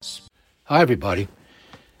Hi, everybody.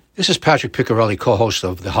 This is Patrick Piccarelli, co-host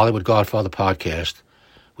of the Hollywood Godfather podcast,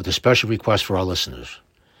 with a special request for our listeners.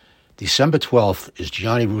 December 12th is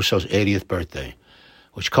Gianni Russo's 80th birthday,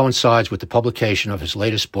 which coincides with the publication of his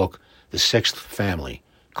latest book, The Sixth Family,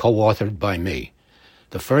 co-authored by me,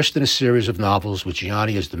 the first in a series of novels with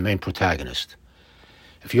Gianni as the main protagonist.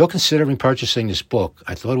 If you're considering purchasing this book,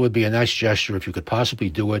 I thought it would be a nice gesture if you could possibly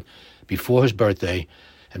do it before his birthday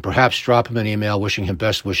and perhaps drop him an email wishing him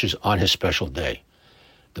best wishes on his special day.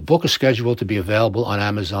 The book is scheduled to be available on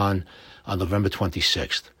Amazon on November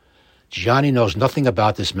 26th. Gianni knows nothing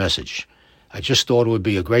about this message. I just thought it would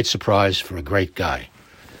be a great surprise for a great guy.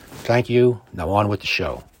 Thank you. Now on with the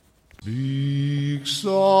show. Speak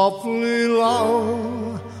softly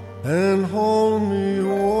loud and hold me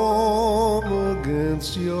warm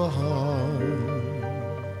against your heart.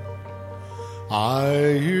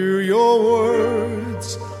 I hear your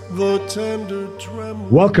words, the tender tremble.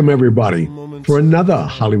 Welcome, everybody, for another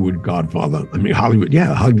Hollywood Godfather. Hollywood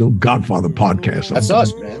Godfather podcast. That's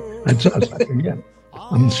us, man. That's us. Yeah.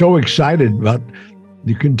 I'm so excited about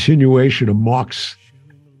the continuation of Mark's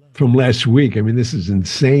from last week. I mean, this is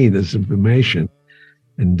insane, this information.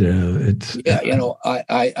 And it's... Yeah,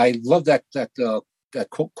 I love that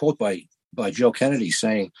quote by Joe Kennedy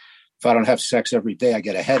saying, if I don't have sex every day, I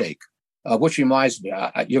get a headache. Which reminds me,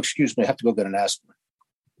 you excuse me, I have to go get an aspirin.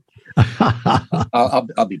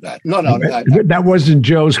 I'll be back. No. That wasn't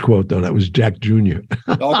Joe's quote, though. That was Jack Jr.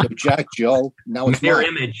 Okay, Jack, Joe. Now it's mirror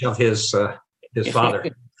image of his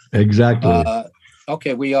father. Exactly.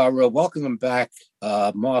 Okay, we are welcoming back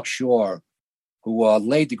Mark Shore, who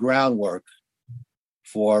laid the groundwork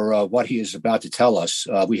for what he is about to tell us.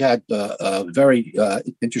 We had very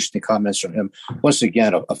interesting comments from him. Once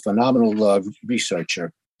again, a phenomenal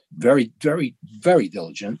researcher, very, very, very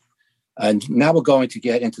diligent. And now we're going to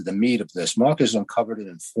get into the meat of this. Mark has uncovered an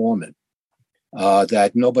informant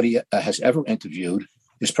that nobody has ever interviewed.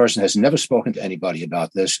 This person has never spoken to anybody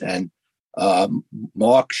about this. And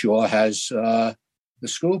Mark Shore has the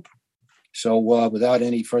scoop. So without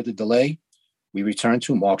any further delay, we return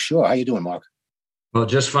to Mark Shore. How you doing, Mark? Well,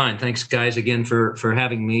 just fine. Thanks, guys, again for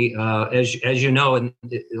having me. As you know, in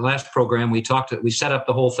the last program, we set up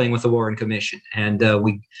the whole thing with the Warren Commission, and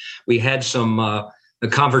we had some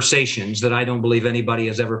conversations that I don't believe anybody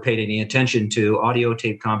has ever paid any attention to, audio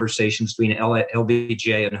tape conversations between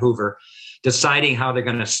LBJ and Hoover, deciding how they're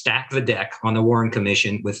going to stack the deck on the Warren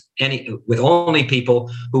Commission with only people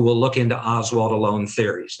who will look into Oswald alone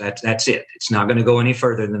theories. That's it. It's not going to go any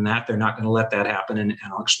further than that. They're not going to let that happen, and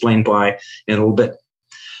I'll explain why in a little bit.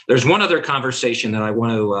 There's one other conversation that I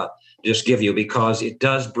want to just give you, because it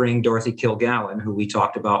does bring Dorothy Kilgallen, who we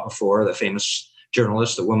talked about before, the famous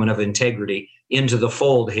journalist, the woman of integrity, into the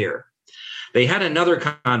fold here. They had another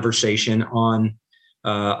conversation on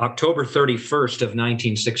October 31st of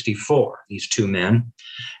 1964, these two men,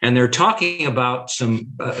 and they're talking about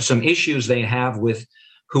some issues they have with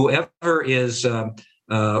whoever is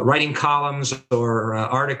writing columns or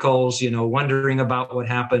articles, wondering about what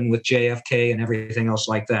happened with JFK and everything else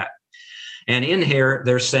like that. And in here,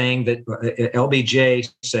 they're saying that LBJ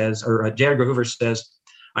says, or J. Edgar Hoover says,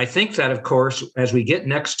 I think that, of course, as we get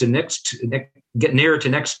get nearer to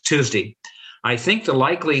next Tuesday, I think the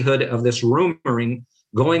likelihood of this rumoring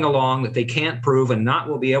going along that they can't prove and not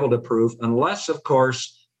will be able to prove, unless, of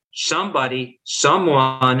course,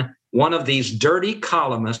 one of these dirty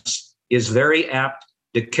columnists is very apt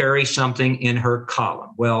to carry something in her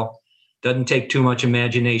column. Well, doesn't take too much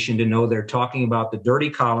imagination to know they're talking about the dirty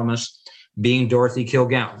columnist being Dorothy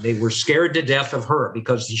Kilgallen. They were scared to death of her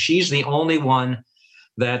because she's the only one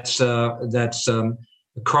that's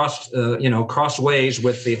crossed ways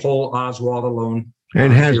with the whole Oswald alone.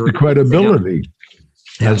 And has the credibility.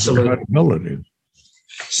 Absolutely.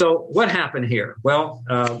 So what happened here? Well,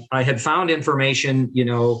 I had found information, in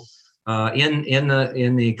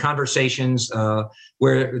the conversations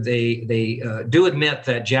where they do admit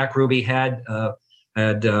that Jack Ruby had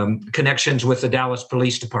connections with the Dallas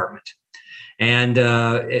Police Department. And,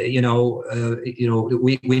 we know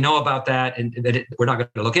about that, and we're not going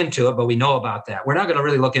to look into it, but we know about that. We're not going to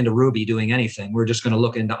really look into Ruby doing anything. We're just going to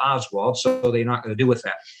look into Oswald, so they're not going to do with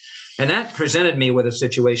that. And that presented me with a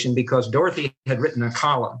situation because Dorothy had written a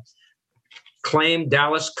column, claimed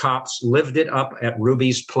Dallas cops lived it up at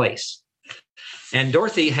Ruby's place. And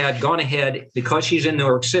Dorothy had gone ahead, because she's in New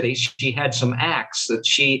York City, she had some acts that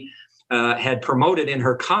she had promoted in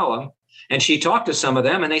her column. And she talked to some of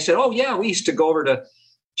them, and they said, oh, yeah, we used to go over to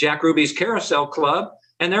Jack Ruby's Carousel Club,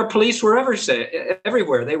 and their police were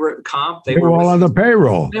everywhere. They were comp. They were all on the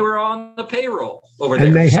payroll. They were on the payroll over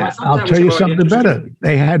and there. And I'll tell you something better.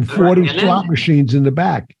 They had 40 slot machines in the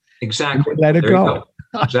back. Exactly. Let it go.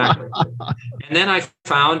 Exactly. And then I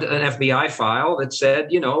found an FBI file that said,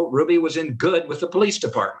 Ruby was in good with the police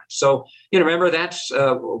department. So, remember, that's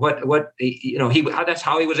that's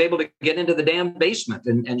how he was able to get into the damn basement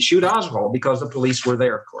and shoot Oswald, because the police were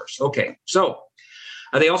there, of course. Okay. So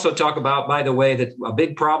they also talk about, by the way, that a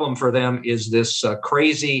big problem for them is this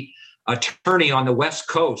crazy attorney on the West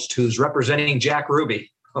Coast who's representing Jack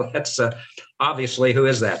Ruby. Well, that's obviously, who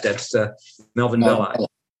is that? That's Melvin Belli.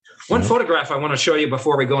 One photograph I want to show you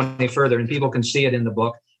before we go any further, and people can see it in the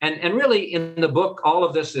book. And really, in the book, all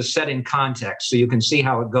of this is set in context, so you can see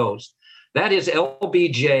how it goes. That is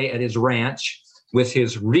LBJ at his ranch with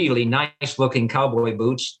his really nice-looking cowboy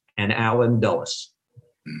boots and Alan Dulles.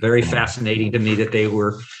 Very fascinating to me that they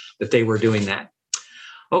were doing that.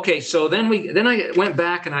 Okay, so then I went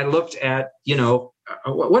back and I looked at,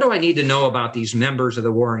 what do I need to know about these members of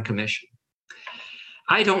the Warren Commission?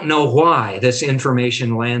 I don't know why this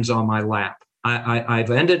information lands on my lap.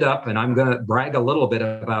 I've ended up, and I'm going to brag a little bit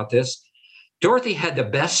about this. Dorothy had the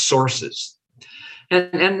best sources.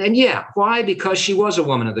 And yeah, why? Because she was a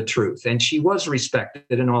woman of the truth and she was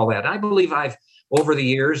respected and all that. I believe I've, over the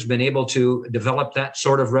years, been able to develop that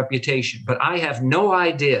sort of reputation, but I have no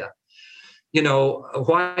idea,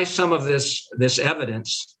 why some of this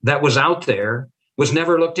evidence that was out there was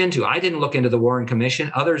never looked into. I didn't look into the Warren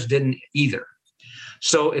Commission. Others didn't either.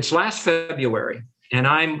 So it's last February, and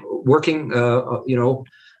I'm working,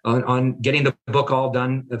 on getting the book all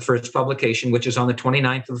done for its publication, which is on the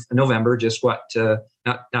 29th of November, just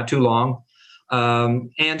not too long.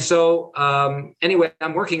 And so anyway,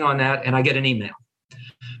 I'm working on that, and I get an email.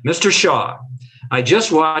 Mr. Shaw, I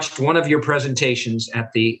just watched one of your presentations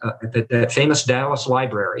at that famous Dallas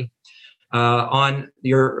library on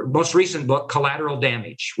your most recent book, Collateral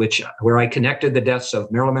Damage, where I connected the deaths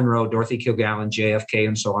of Marilyn Monroe, Dorothy Kilgallen, JFK,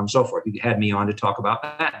 and so on and so forth. You had me on to talk about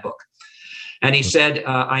that book. And he said,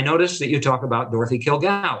 I noticed that you talk about Dorothy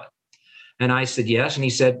Kilgallen. And I said, yes. And he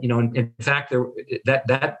said, in fact,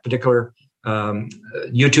 that particular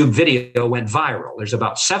YouTube video went viral. There's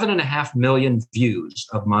about 7.5 million views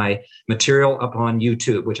of my material up on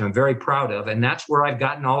YouTube, which I'm very proud of. And that's where I've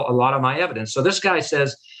gotten a lot of my evidence. So this guy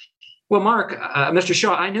says, well, Mark, Mr.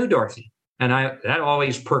 Shaw, I knew Dorothy. And that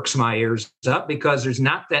always perks my ears up, because there's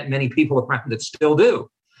not that many people around that still do.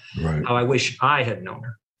 Right. How I wish I had known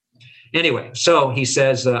her. Anyway, so he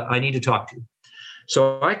says, I need to talk to you.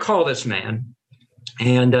 So I call this man,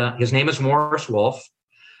 and his name is Morris Wolf.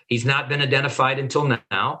 He's not been identified until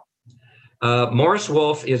now. Morris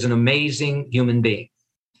Wolf is an amazing human being.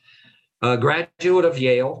 A graduate of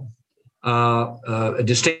Yale, a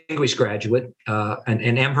distinguished graduate,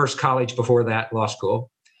 and Amherst College before that, law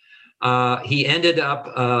school. He ended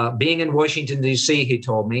up being in Washington, D.C., he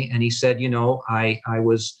told me, and he said, I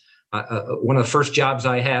was one of the first jobs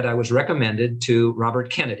I had, I was recommended to Robert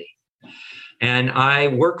Kennedy. And I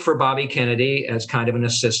worked for Bobby Kennedy as kind of an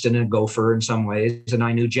assistant and gopher in some ways. And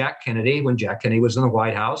I knew Jack Kennedy when Jack Kennedy was in the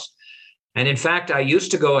White House. And in fact, I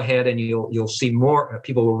used to go ahead, and you'll see more,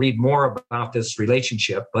 people will read more about this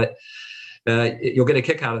relationship, but you'll get a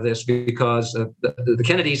kick out of this, because the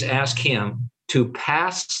Kennedys asked him to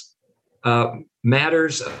pass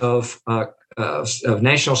matters of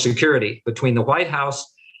national security between the White House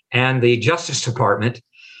and the Justice Department,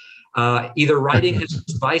 either riding his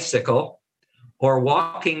bicycle or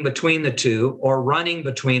walking between the two or running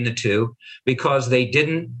between the two, because they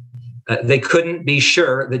couldn't be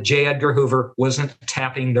sure that J. Edgar Hoover wasn't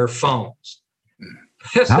tapping their phones.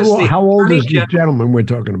 How old is this gentleman we're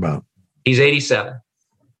talking about? He's 87.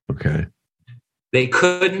 Okay. They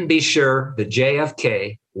couldn't be sure that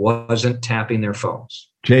JFK wasn't tapping their phones.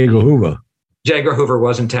 J. Edgar Hoover. J. Edgar Hoover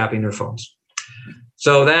wasn't tapping their phones.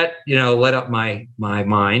 So that, lit up my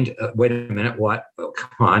mind. Wait a minute, what? Oh,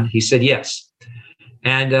 come on. He said, yes.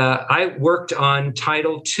 And I worked on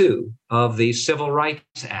Title II of the Civil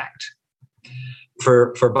Rights Act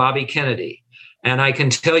for Bobby Kennedy. And I can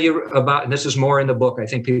tell you about, and this is more in the book, I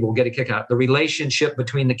think people will get a kick out, the relationship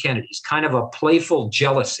between the Kennedys, kind of a playful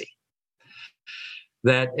jealousy,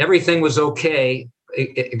 that everything was okay,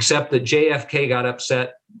 except that JFK got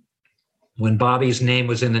upset when Bobby's name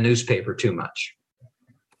was in the newspaper too much.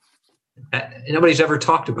 Nobody's ever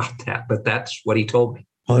talked about that, but that's what he told me.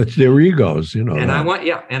 Well, it's their egos, And I want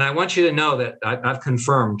you to know that I've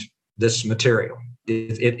confirmed this material.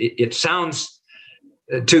 It sounds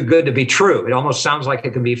too good to be true. It almost sounds like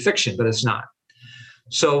it can be fiction, but it's not.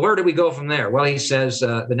 So where do we go from there? Well, he says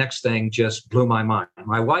the next thing just blew my mind.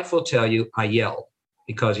 My wife will tell you I yelled,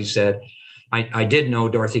 because he said I did know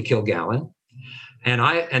Dorothy Kilgallen.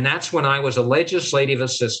 And that's when I was a legislative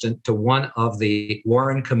assistant to one of the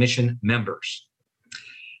Warren Commission members.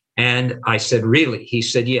 And I said, really? He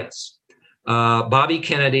said, yes. Bobby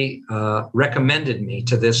Kennedy recommended me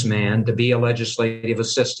to this man to be a legislative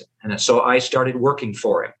assistant. And so I started working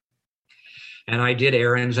for him. And I did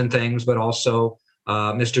errands and things, but also,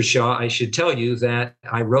 Mr. Shaw, I should tell you that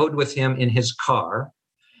I rode with him in his car.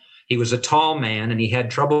 He was a tall man and he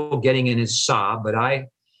had trouble getting in his Saab, but I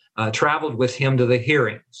traveled with him to the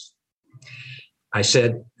hearings. I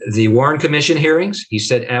said, the Warren Commission hearings? He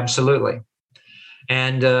said, absolutely.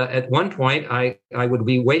 And at one point, I would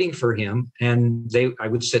be waiting for him, and I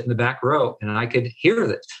would sit in the back row, and I could hear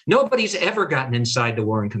this. Nobody's ever gotten inside the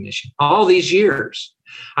Warren Commission all these years.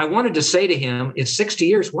 I wanted to say to him, it's 60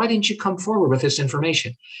 years. Why didn't you come forward with this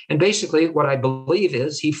information? And basically, what I believe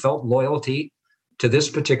is he felt loyalty to this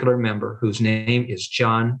particular member, whose name is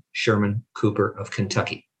John Sherman Cooper of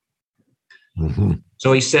Kentucky. Mm-hmm.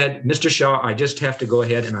 So he said, Mr. Shaw, I just have to go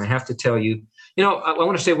ahead and I have to tell you, I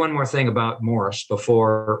want to say one more thing about Morris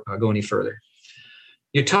before I go any further.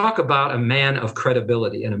 You talk about a man of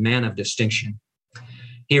credibility and a man of distinction.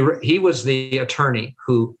 He was the attorney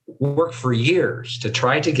who worked for years to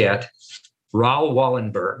try to get Raoul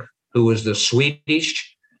Wallenberg, who was the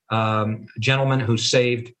Swedish gentleman who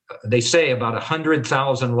saved, they say, about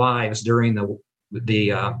 100,000 lives during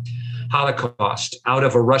the Holocaust out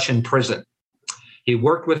of a Russian prison. He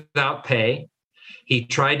worked without pay. He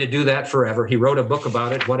tried to do that forever. He wrote a book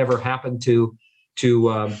about it, Whatever Happened to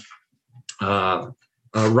Raoul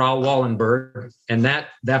Wallenberg. And that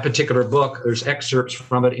particular book, there's excerpts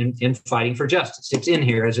from it in Fighting for Justice. It's in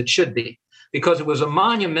here as it should be, because it was a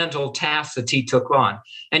monumental task that he took on.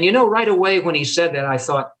 And right away when he said that, I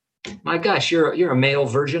thought, my gosh, you're a male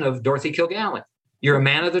version of Dorothy Kilgallen. You're a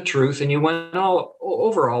man of the truth, and you went all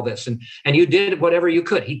over all this, and you did whatever you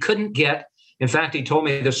could. He couldn't get, in fact, he told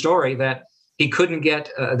me the story that he couldn't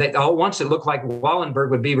get, all once it looked like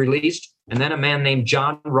Wallenberg would be released, and then a man named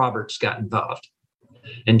John Roberts got involved.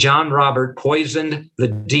 And John Roberts poisoned the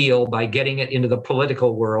deal by getting it into the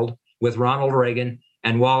political world with Ronald Reagan,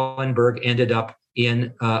 and Wallenberg ended up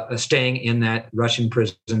staying in that Russian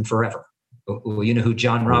prison forever. Well, you know who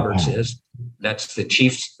John Roberts is. That's the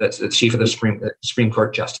chief of the Supreme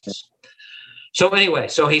Court Justice. So anyway,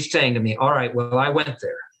 so he's saying to me, all right, well, I went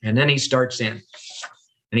there. And then he starts in,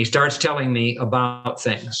 and he starts telling me about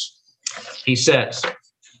things. He says,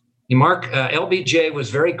 Mark, LBJ was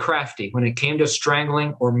very crafty when it came to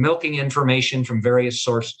strangling or milking information from various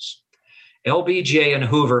sources. LBJ and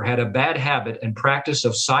Hoover had a bad habit and practice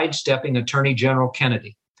of sidestepping Attorney General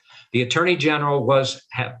Kennedy. The Attorney General was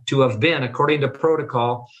to have been, according to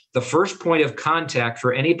protocol, the first point of contact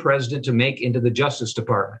for any president to make into the Justice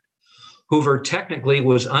Department. Hoover technically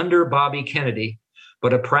was under Bobby Kennedy,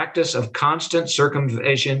 but a practice of constant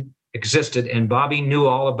circumvention existed, and Bobby knew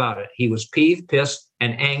all about it. He was peeved, pissed,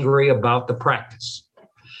 and angry about the practice.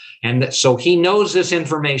 And so he knows this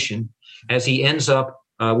information as he ends up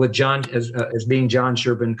with John as being John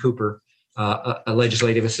Sherman Cooper, a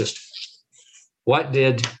legislative assistant. What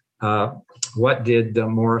did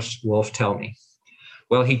Morris Wolf tell me?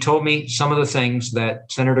 Well, he told me some of the things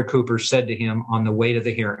that Senator Cooper said to him on the way to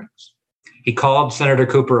the hearings. He called Senator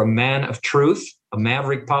Cooper a man of truth, a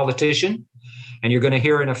maverick politician. And you're going to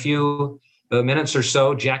hear in a few minutes or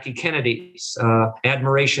so Jackie Kennedy's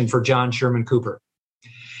admiration for John Sherman Cooper.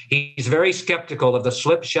 He's very skeptical of the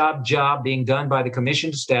slipshod job being done by the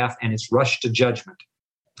commission staff and its rush to judgment.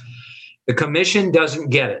 The commission doesn't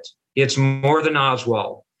get it. It's more than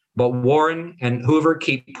Oswald. But Warren and Hoover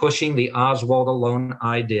keep pushing the Oswald alone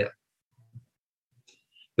idea.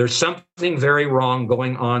 There's something very wrong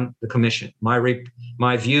going on the commission.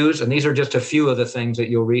 My views, and these are just a few of the things that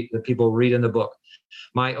you'll read, that people read in the book.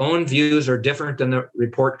 My own views are different than the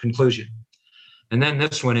report conclusion. And then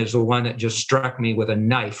this one is the one that just struck me with a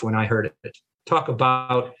knife when I heard it. Talk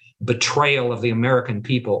about betrayal of the American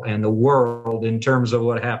people and the world in terms of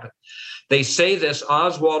what happened. They say this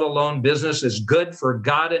Oswald alone business is good for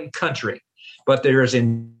God and country, but there is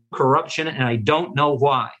corruption, and I don't know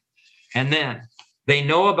why. And then they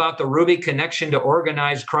know about the Ruby connection to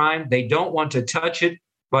organized crime. They don't want to touch it,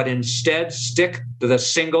 but instead stick to the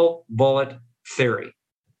single bullet theory.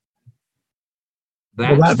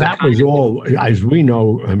 That was all, as we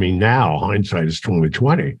know. I mean, now hindsight is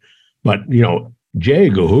 20/20, but J.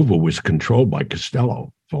 Edgar Hoover was controlled by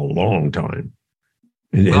Costello for a long time.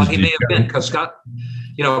 Well, he may have been, because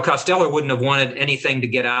Costello wouldn't have wanted anything to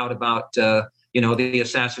get out about the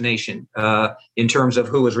assassination in terms of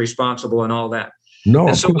who was responsible and all that. No.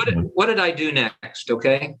 And so what did I do next?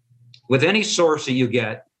 Okay, with any source that you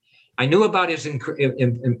get, I knew about his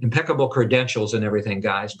impeccable credentials and everything,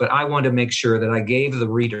 guys, but I wanted to make sure that I gave the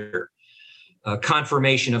reader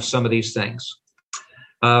confirmation of some of these things.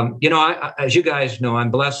 As you guys know,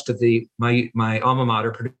 I'm blessed that my alma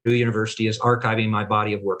mater, Purdue University, is archiving my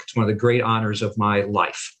body of work. It's one of the great honors of my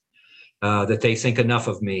life. That they think enough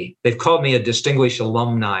of me. They've called me a distinguished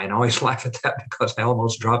alumni, and I always laugh at that because I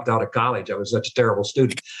almost dropped out of college. I was such a terrible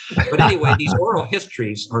student. But anyway, these oral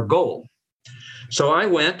histories are gold. So I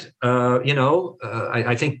went,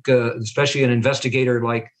 I think especially an investigator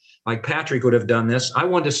like Patrick would have done this. I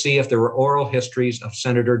wanted to see if there were oral histories of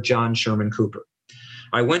Senator John Sherman Cooper.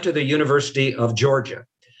 I went to the University of Georgia,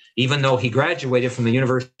 even though he graduated from the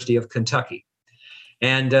University of Kentucky.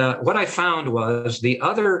 And what I found was the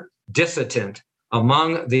other dissident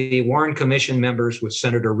among the Warren Commission members was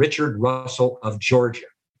Senator Richard Russell of Georgia.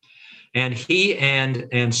 And he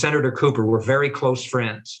and Senator Cooper were very close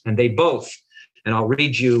friends. And they both, and I'll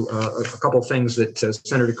read you a couple of things that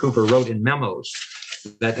Senator Cooper wrote in memos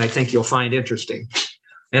that I think you'll find interesting.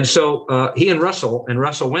 And so he and Russell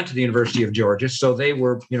went to the University of Georgia. So they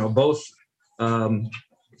were, both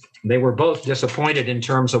disappointed in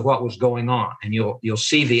terms of what was going on. And you'll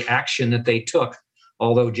see the action that they took,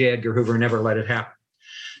 although J. Edgar Hoover never let it happen.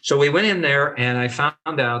 So we went in there, and I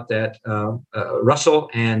found out that Russell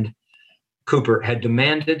and Cooper had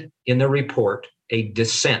demanded in the report a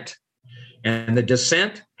dissent. And the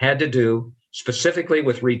dissent had to do specifically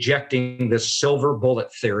with rejecting this silver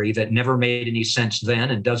bullet theory that never made any sense then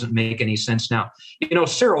and doesn't make any sense now.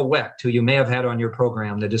 Cyril Wecht, who you may have had on your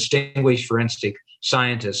program, the distinguished forensic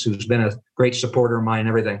scientist who's been a great supporter of mine and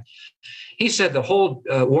everything, he said the whole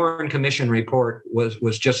Warren Commission report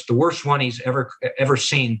was just the worst one he's ever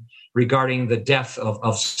seen regarding the death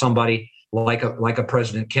of somebody like a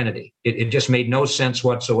President Kennedy. It just made no sense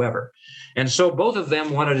whatsoever. And so both of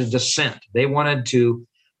them wanted a dissent. They wanted to,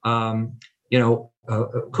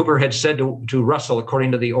 Cooper had said to Russell,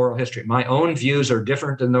 according to the oral history, my own views are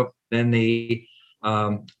different than the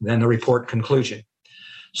report conclusion.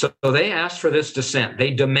 So they asked for this dissent.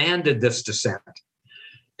 They demanded this dissent.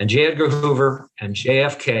 And J. Edgar Hoover and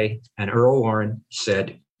JFK and Earl Warren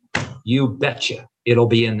said, you betcha it'll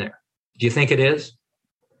be in there. Do you think it is?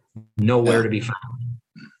 Nowhere to be found.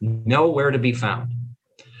 Nowhere to be found.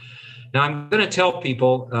 Now, I'm going to tell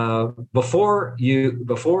people before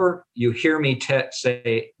you hear me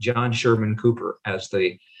say John Sherman Cooper as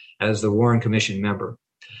the Warren Commission member,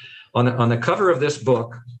 on the cover of this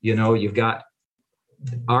book, you've got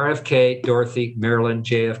RFK, Dorothy, Marilyn,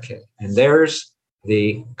 JFK, and there's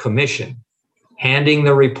the commission handing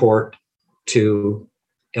the report to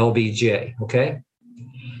LBJ. Okay.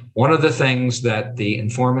 One of the things that the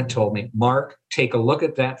informant told me, Mark, take a look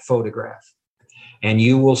at that photograph and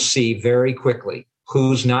you will see very quickly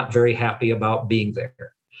who's not very happy about being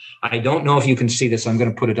there. I don't know if you can see this. I'm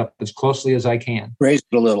going to put it up as closely as I can. Raise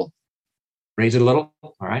it a little. Raise it a little.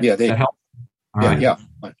 All right. Yeah. That helps. All right. Yeah.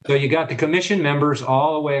 So you got the commission members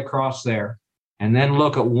all the way across there, and then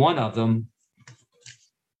look at one of them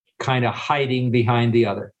kind of hiding behind the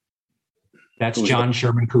other. That's John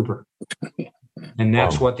Sherman Cooper. And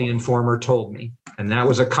that's what the informer told me. And that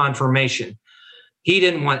was a confirmation. He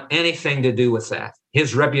didn't want anything to do with that.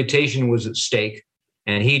 His reputation was at stake,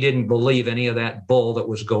 and he didn't believe any of that bull that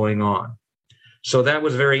was going on. So that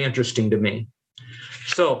was very interesting to me.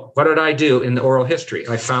 So what did I do in the oral history?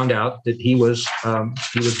 I found out that he was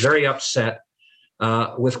very upset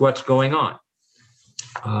with what's going on.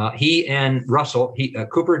 He and Russell,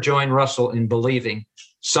 Cooper joined Russell in believing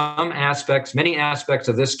many aspects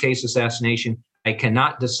of this case assassination I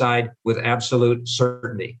cannot decide with absolute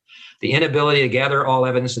certainty. The inability to gather all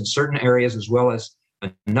evidence in certain areas, as well as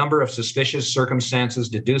a number of suspicious circumstances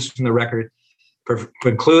deduced from the record,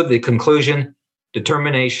 preclude the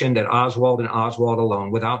determination that Oswald and Oswald alone,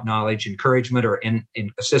 without knowledge, encouragement, or in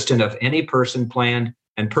assistance of any person, planned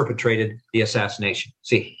and perpetrated the assassination.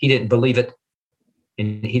 See, he didn't believe it.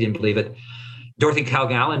 And he didn't believe it. Dorothy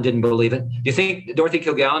Kilgallen didn't believe it. Do you think Dorothy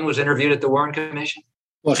Kilgallen was interviewed at the Warren Commission?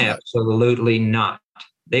 Absolutely not.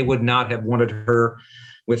 They would not have wanted her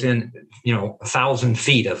within 1,000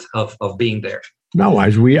 feet of being there. No,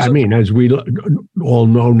 as we all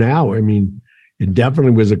know now, it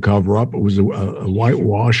definitely was a cover-up. It was a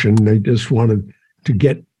whitewash, and they just wanted to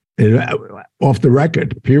get it off the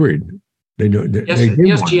record, period.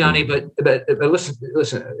 Yes, Gianni, but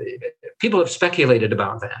listen, people have speculated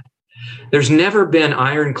about that. There's never been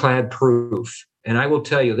ironclad proof, and I will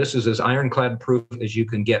tell you, this is as ironclad proof as you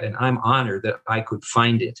can get, and I'm honored that I could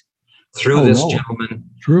find it through this gentleman,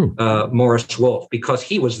 Morris Wolf, because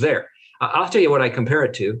he was there. I'll tell you what I compare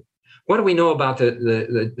it to. What do we know about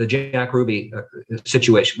the Jack Ruby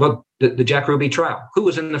situation? Well, the Jack Ruby trial. Who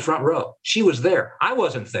was in the front row? She was there. I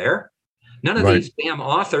wasn't there. None of these damn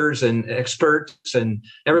authors and experts and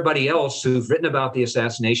everybody else who've written about the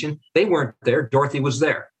assassination, they weren't there. Dorothy was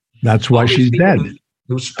there. That's why she's dead.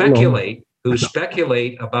 Who speculate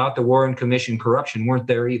about the Warren Commission corruption weren't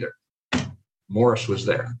there either. Morris was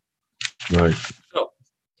there. Right. So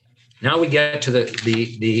now we get to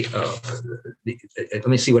the let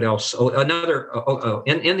me see what else.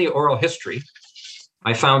 In the oral history,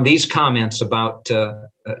 I found these comments about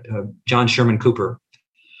John Sherman Cooper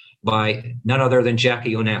by none other than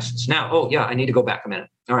Jackie Onassis. Now, I need to go back a minute.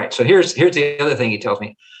 All right, so here's the other thing he tells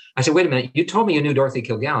me. I said, wait a minute, you told me you knew Dorothy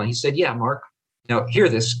Kilgallen. He said, yeah, Mark. Now, hear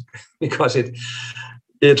this, because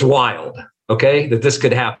it's wild, okay, that this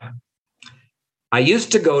could happen. I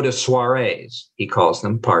used to go to soirees, he calls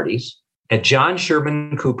them, parties, at John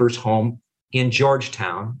Sherman Cooper's home in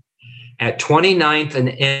Georgetown at 29th and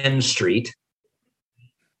N Street,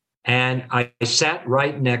 and I sat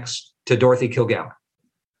right next to Dorothy Kilgallen.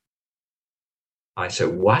 I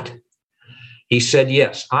said, what? He said,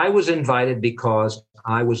 yes, I was invited because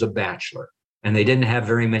I was a bachelor, and they didn't have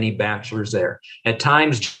very many bachelors there. At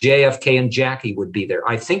times, JFK and Jackie would be there.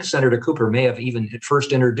 I think Senator Cooper may have even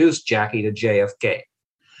first introduced Jackie to JFK,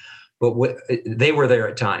 but they were there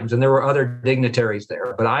at times, and there were other dignitaries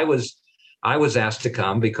there. But I was asked to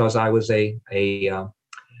come because I was a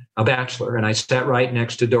bachelor, and I sat right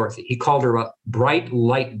next to Dorothy. He called her a bright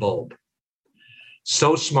light bulb,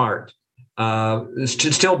 so smart.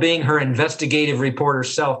 Still being her investigative reporter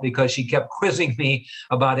self, because she kept quizzing me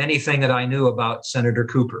about anything that I knew about Senator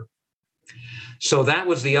Cooper. So that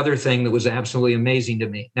was the other thing that was absolutely amazing to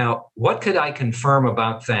me. Now, what could I confirm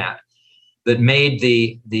about that made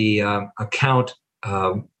the account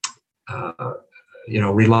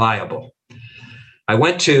reliable? I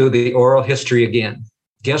went to the oral history again.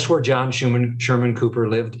 Guess where John Sherman Cooper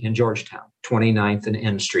lived in Georgetown? 29th and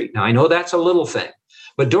N Street. Now, I know that's a little thing,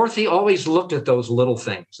 but Dorothy always looked at those little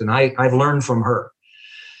things, and I've learned from her.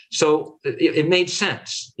 So it made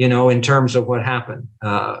sense, in terms of what happened,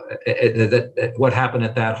 what happened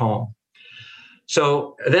at that home.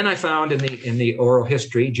 So then I found in the oral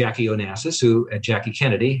history, Jackie Onassis, who Jackie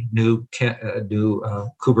Kennedy knew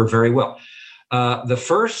Cooper very well. The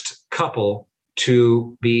first couple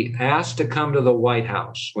to be asked to come to the White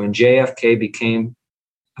House when JFK became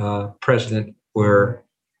president were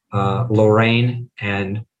Lorraine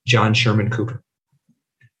and John Sherman Cooper.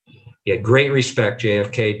 He had great respect,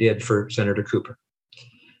 JFK did, for Senator Cooper.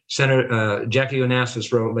 Jackie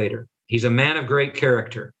Onassis wrote later, he's a man of great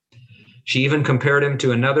character. She even compared him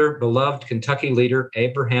to another beloved Kentucky leader,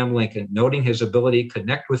 Abraham Lincoln, noting his ability to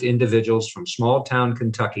connect with individuals from small town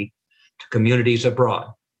Kentucky to communities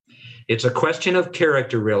abroad. It's a question of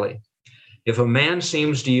character, really. If a man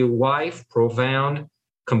seems to you wise, profound,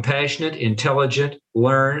 compassionate, intelligent,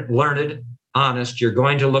 learned, honest, you're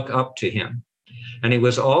going to look up to him. And he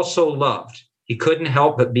was also loved. He couldn't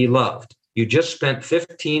help but be loved. You just spent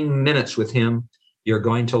 15 minutes with him. You're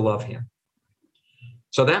going to love him.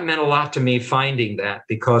 So that meant a lot to me, finding that,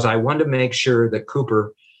 because I wanted to make sure that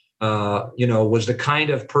Cooper, was the kind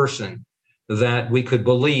of person that we could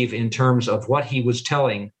believe in terms of what he was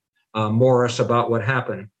telling Morris about what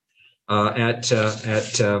happened at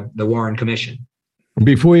the Warren Commission.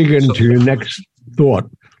 Before you get into your next thought,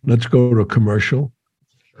 let's go to commercial,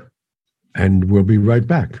 and we'll be right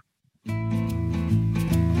back.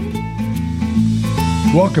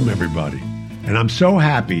 Welcome, everybody. And I'm so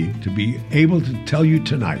happy to be able to tell you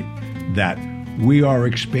tonight that we are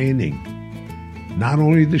expanding not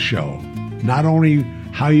only the show, not only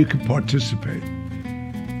how you can participate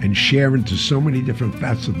and share into so many different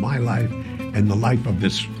facets of my life and the life of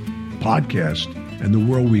this podcast and the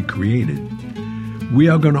world we created. We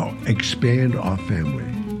are going to expand our family.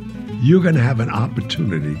 You're going to have an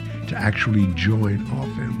opportunity to actually join our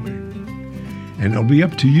family. And it'll be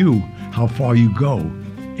up to you how far you go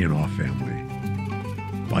in our family.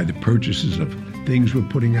 By the purchases of things we're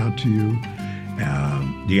putting out to you,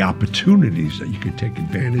 the opportunities that you can take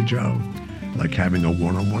advantage of, like having a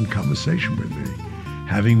one-on-one conversation with me,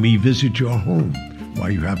 having me visit your home while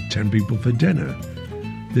you have 10 people for dinner.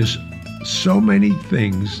 There's so many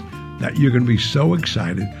things that you're going to be so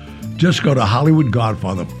excited. Just go to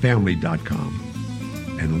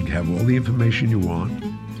HollywoodGodfatherFamily.com and it'll have all the information you want.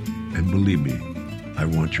 And believe me, I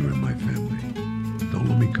want you in my family. Don't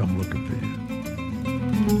let me come looking for you.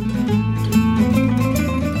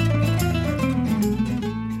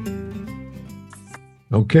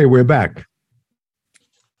 Okay, we're back.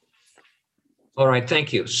 All right,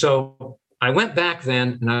 thank you. So I went back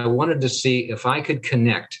then and I wanted to see if I could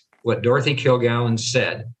connect what Dorothy Kilgallen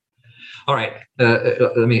said. All right,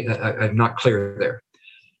 I'm not clear there.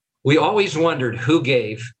 We always wondered who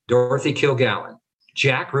gave Dorothy Kilgallen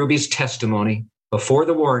Jack Ruby's testimony before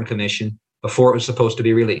the Warren Commission, before it was supposed to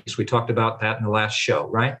be released. We talked about that in the last show,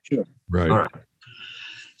 right? Sure. Right. All right.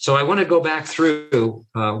 So I want to go back through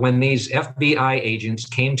when these FBI agents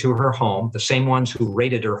came to her home, the same ones who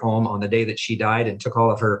raided her home on the day that she died and took all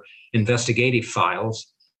of her investigative files.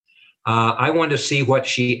 I wanted to see what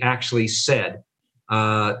she actually said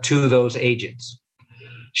to those agents.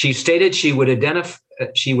 She stated she would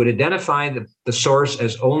identify the source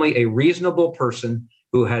as only a reasonable person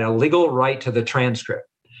who had a legal right to the transcript.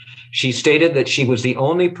 She stated that she was the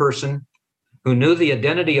only person who knew the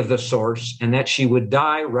identity of the source and that she would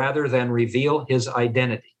die rather than reveal his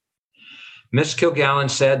identity. Ms.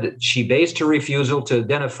 Kilgallen said that she based her refusal to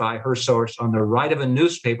identify her source on the right of a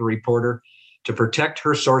newspaper reporter to protect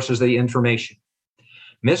her sources of the information.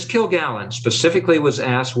 Ms. Kilgallen specifically was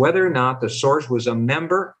asked whether or not the source was a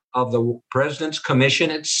member of the President's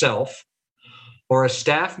Commission itself or a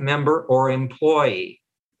staff member or employee.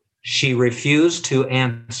 She refused to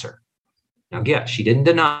answer. Now, yeah, she didn't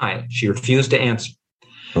deny it. She refused to answer.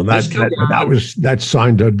 Well, that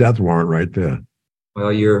signed a death warrant right there.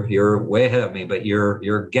 Well, you're way ahead of me, but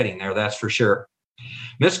you're getting there, that's for sure.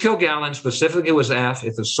 Ms. Kilgallen specifically was asked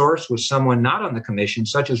if the source was someone not on the commission,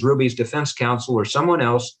 such as Ruby's defense counsel or someone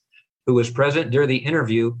else who was present during the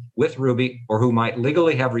interview with Ruby or who might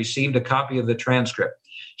legally have received a copy of the transcript.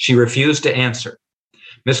 She refused to answer.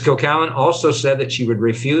 Ms. Kilgallen also said that she would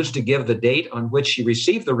refuse to give the date on which she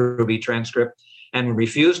received the Ruby transcript and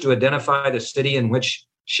refused to identify the city in which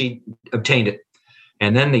she obtained it.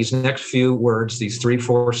 And then these next few words, these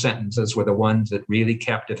 3-4 sentences, were the ones that really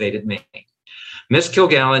captivated me. Ms.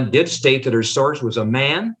 Kilgallen did state that her source was a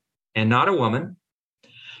man and not a woman.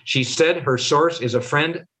 She said her source is a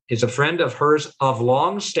friend of hers of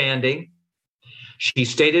long standing. She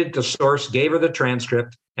stated the source gave her the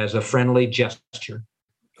transcript as a friendly gesture.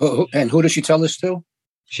 And who does she tell this to?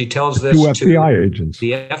 She tells this to to FBI agents.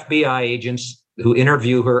 the FBI agents who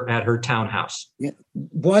interview her at her townhouse. Yeah.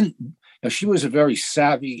 She was a very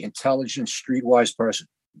savvy, intelligent, streetwise person.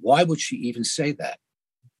 Why would she even say that?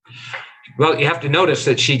 Well, you have to notice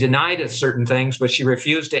that she denied certain things, but she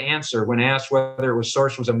refused to answer when asked whether her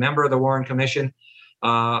source was a member of the Warren Commission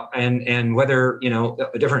and whether,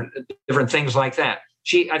 different things like that.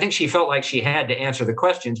 I think she felt like she had to answer the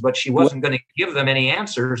questions, but she wasn't going to give them any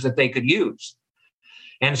answers that they could use.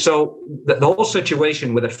 And so the whole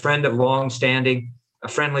situation with a friend of long standing, a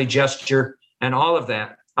friendly gesture, and all of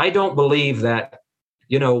that, I don't believe that,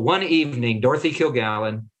 one evening, Dorothy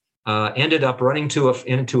Kilgallen ended up running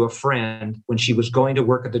into a friend when she was going to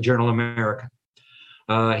work at the Journal-American.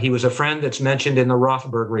 He was a friend that's mentioned in the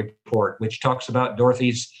Rothberg report, which talks about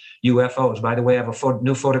Dorothy's UFOs. By the way, I have a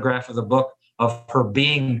new photograph of the book of her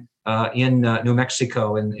being in New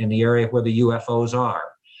Mexico in the area where the UFOs are.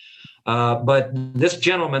 But this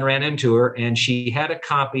gentleman ran into her, and she had a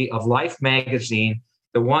copy of Life magazine,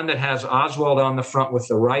 the one that has Oswald on the front with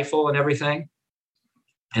the rifle and everything.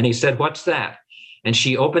 And he said, "What's that?" And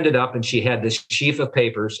she opened it up, and she had this sheaf of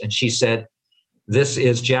papers, and she said, "This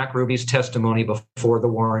is Jack Ruby's testimony before the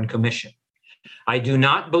Warren Commission." I do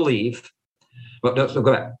not believe, well, no,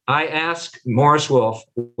 go back. I asked Morris Wolf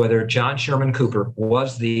whether John Sherman Cooper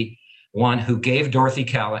was the one who gave Dorothy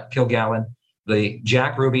Kilgallen the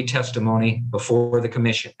Jack Ruby testimony before the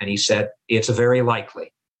commission, and he said, it's very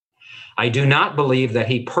likely. I do not believe that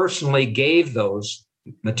he personally gave those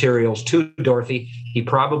materials to Dorothy. He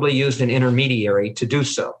probably used an intermediary to do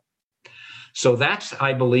so. So that's,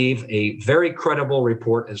 I believe, a very credible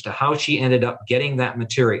report as to how she ended up getting that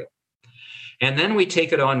material. And then we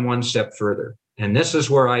take it on one step further. And this is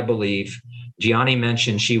where I believe Gianni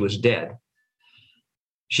mentioned she was dead.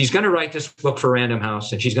 She's going to write this book for Random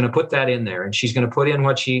House, and she's going to put that in there, and she's going to put in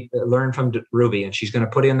what she learned from Ruby, and she's going to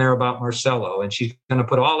put in there about Marcello, and she's going to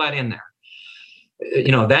put all that in there.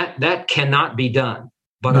 That cannot be done.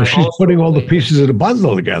 But no, she's putting all the pieces of the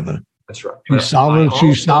puzzle together. That's right. She's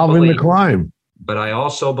solving the crime. But I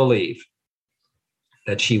also believe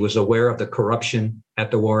that she was aware of the corruption at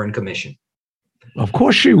the Warren Commission. Of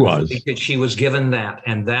course she was. Because she was given that,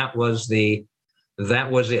 and that was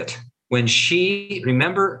it. When she,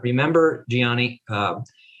 remember, Gianni,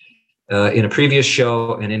 in a previous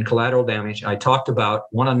show and in Collateral Damage, I talked about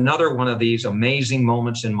another one of these amazing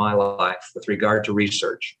moments in my life with regard to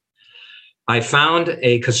research. I found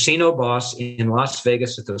a casino boss in Las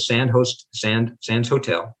Vegas at the Sands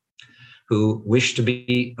Hotel who wished to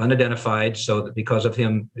be unidentified, so that because of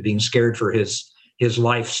him being scared for his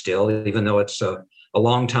life still, even though it's a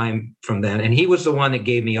long time from then. And he was the one that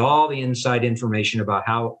gave me all the inside information about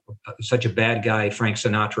how such a bad guy Frank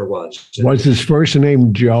Sinatra was. Was his first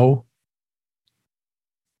name Joe?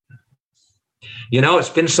 It's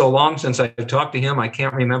been so long since I've talked to him, I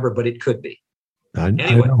can't remember, but it could be. Anyway,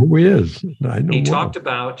 I know who he is. He talked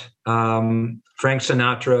about Frank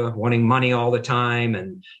Sinatra wanting money all the time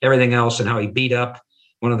and everything else, and how he beat up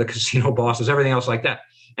one of the casino bosses, everything else like that.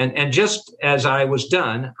 And just as I was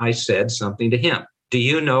done, I said something to him. Do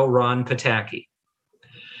you know Ron Pataki?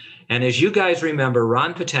 And as you guys remember,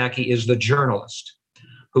 Ron Pataki is the journalist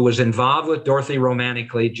who was involved with Dorothy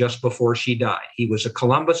romantically just before she died. He was a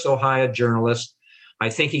Columbus, Ohio journalist. I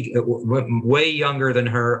think he way younger than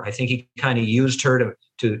her. I think he kind of used her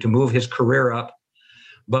to move his career up.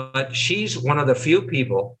 But she's one of the few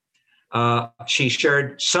people. She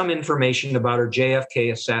shared some information about her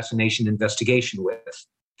JFK assassination investigation with.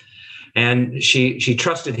 And she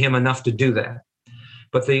trusted him enough to do that.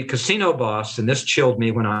 But the casino boss, and this chilled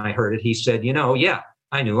me when I heard it, he said, yeah,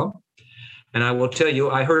 I knew him. And I will tell you,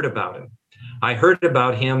 I heard about him. I heard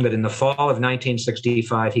about him that in the fall of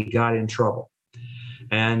 1965, he got in trouble.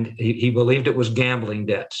 And he believed it was gambling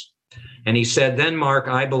debts. And he said, then, Mark,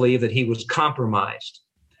 I believe that he was compromised.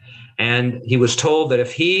 And he was told that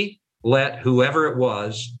if he let whoever it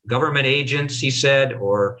was, government agents, he said,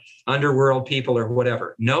 or underworld people or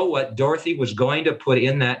whatever, know what Dorothy was going to put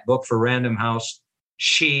in that book for Random House,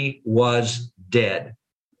 she was dead.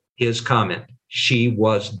 His comment, she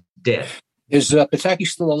was dead. Is Pataki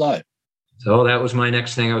still alive? So that was my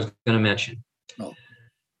next thing I was going to mention. Oh.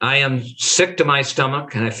 I am sick to my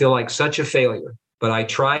stomach, and I feel like such a failure. But I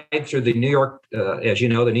tried through the New York, as you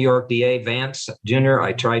know, the New York DA, Vance Jr.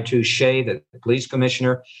 I tried to Shea, the police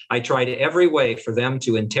commissioner. I tried every way for them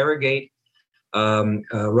to interrogate Ron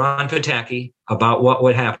Pataki about what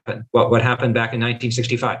would happen, what happened back in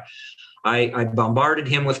 1965. I bombarded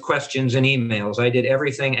him with questions and emails. I did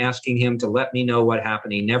everything asking him to let me know what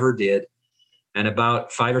happened. He never did. And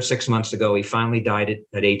about 5 or 6 months ago, he finally died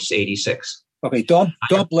at age 86. Okay, don't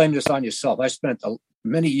blame this on yourself. I spent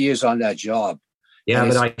many years on that job. Yeah,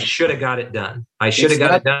 but I should have got it done. I should have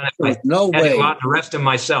got it done. There's no way. The rest of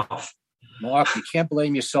myself. Mark, you can't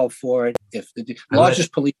blame yourself for it. If the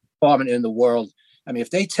largest police department in the world, I mean,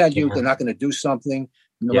 if they tell you they're not going to do something,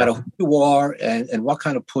 no matter who you are and what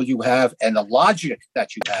kind of pull you have and the logic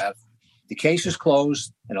that you have, the case is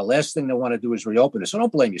closed, and the last thing they want to do is reopen it. So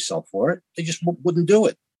don't blame yourself for it. They just wouldn't do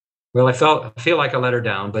it. Well, I feel like I let her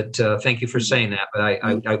down, but thank you for saying that. But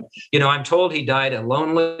I I'm told he died a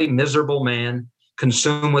lonely, miserable man,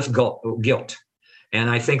 consumed with guilt. And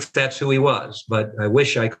I think that's who he was. But I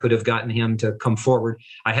wish I could have gotten him to come forward.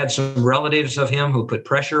 I had some relatives of him who put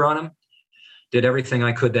pressure on him, did everything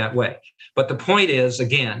I could that way. But the point is,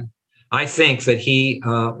 again, I think that he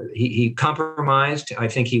compromised. I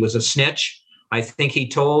think he was a snitch. I think he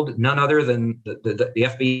told none other than the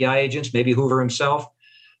FBI agents, maybe Hoover himself,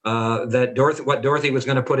 that what Dorothy was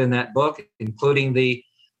going to put in that book, including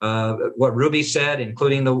what Ruby said,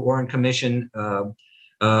 including the Warren Commission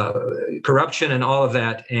corruption and all of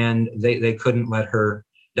that, and they couldn't let her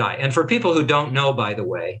die. And for people who don't know, by the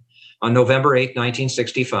way, on November 8th,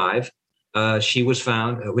 1965, she was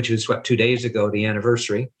found, which was 2 days ago, the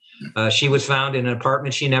anniversary. She was found in an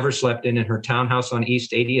apartment she never slept in her townhouse on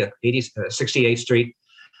East 68th Street,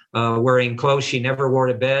 wearing clothes she never wore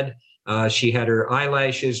to bed. She had her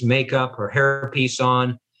eyelashes, makeup, her hairpiece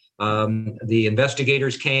on. The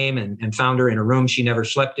investigators came and found her in a room she never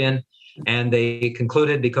slept in. And they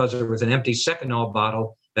concluded, because there was an empty Seconal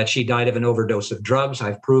bottle, that she died of an overdose of drugs.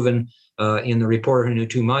 I've proven in The Reporter Who Knew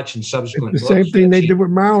Too Much and subsequent it's the same thing they did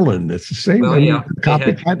with Marilyn. It's the same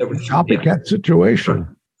copycat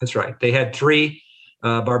situation. That's right. They had 3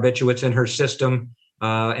 barbiturates in her system.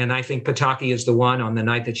 And I think Pataki is the one on the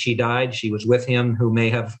night that she died. She was with him who may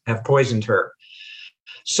have poisoned her.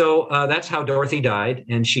 So that's how Dorothy died.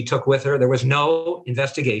 And she took with her, there was no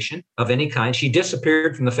investigation of any kind. She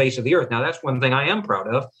disappeared from the face of the earth. Now, that's one thing I am proud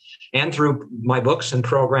of. And through my books and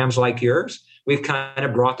programs like yours, we've kind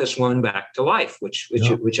of brought this woman back to life, which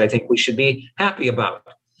I think we should be happy about.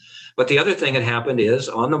 But the other thing that happened is,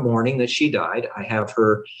 on the morning that she died, I have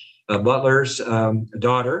her butler's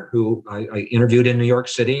daughter, who I interviewed in New York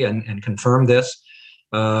City and confirmed this.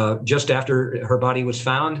 Just after her body was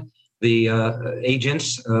found, the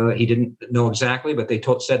agents, he didn't know exactly, but they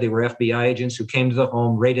said they were FBI agents who came to the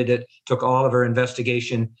home, raided it, took all of her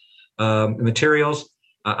investigation materials.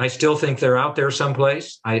 I still think they're out there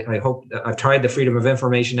someplace. I hope. I've tried the Freedom of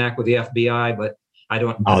Information Act with the FBI, but I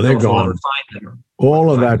don't. Oh, they're gone. Find them.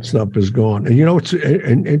 All of that stuff is gone. And it's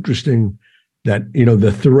an interesting that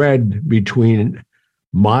the thread between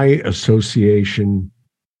my association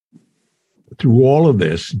through all of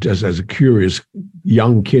this, just as a curious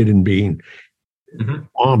young kid and being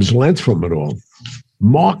arm's length from it all,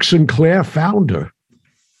 Mark Sinclair found her.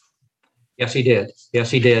 Yes, he did.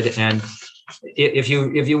 Yes, he did. And if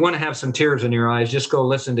you want to have some tears in your eyes, just go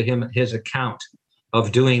listen to his account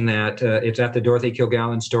of doing that. It's at the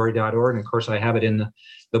DorothyKilgallenStory.org. And of course, I have it in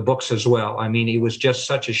the books as well. I mean, it was just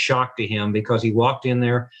such a shock to him because he walked in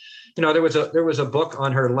there. You know, there was a book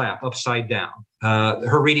on her lap upside down.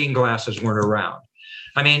 Her reading glasses weren't around.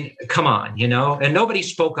 I mean, come on, you know, and nobody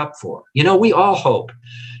spoke up for her. You know, we all hope.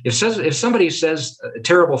 If somebody says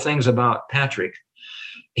terrible things about Patrick,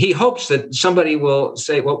 he hopes that somebody will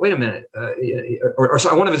say, well, wait a minute, or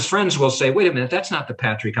one of his friends will say, wait a minute, that's not the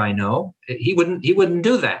Patrick I know. He wouldn't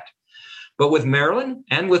do that. But with Marilyn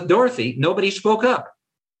and with Dorothy, nobody spoke up.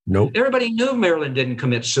 Nope. Everybody knew Marilyn didn't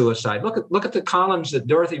commit suicide. Look at the columns that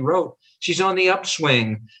Dorothy wrote. She's on the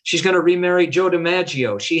upswing. She's going to remarry Joe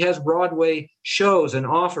DiMaggio. She has Broadway shows and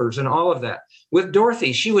offers and all of that. With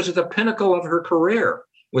Dorothy, she was at the pinnacle of her career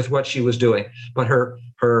with what she was doing. But her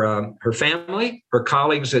family, her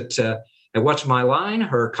colleagues at What's My Line,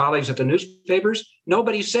 her colleagues at the newspapers,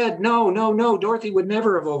 nobody said, no, Dorothy would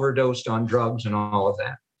never have overdosed on drugs and all of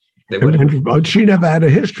that. And she never had a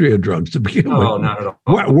history of drugs to begin with. Oh, not at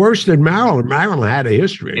all. Worse than Marilyn. Marilyn had a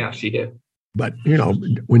history. Yeah, she did. But, you know,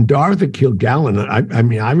 when Dorothy Kilgallen, I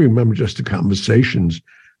mean, I remember just the conversations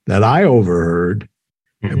that I overheard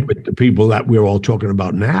with the people that we're all talking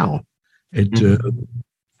about now.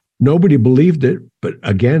 Nobody believed it. But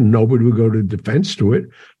again, nobody would go to defense to it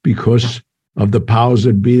because of the powers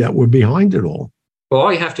that be that were behind it all. Well,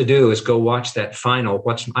 all you have to do is go watch that final.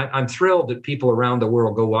 I'm thrilled that people around the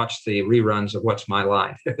world go watch the reruns of What's My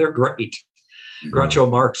Life. They're great. Groucho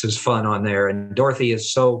Marx is fun on there, and Dorothy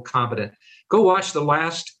is so competent. Go watch the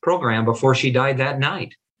last program before she died that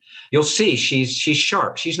night. You'll see she's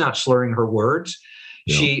sharp. She's not slurring her words.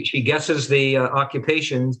 Yeah. She guesses the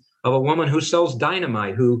occupation of a woman who sells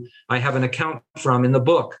dynamite, who I have an account from in the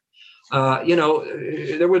book. You know,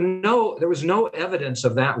 there was no evidence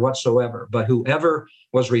of that whatsoever. But whoever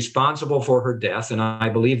was responsible for her death, and I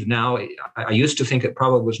believe now, I used to think it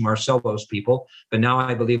probably was Marcello's people, but now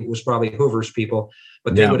I believe it was probably Hoover's people.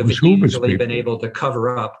 But they would have easily been able to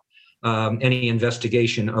cover up any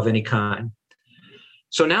investigation of any kind.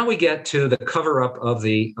 So now we get to the cover up of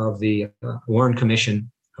the Warren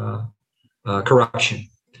Commission corruption.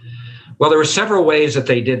 Well, there were several ways that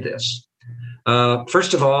they did this.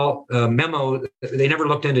 First of all, memo, they never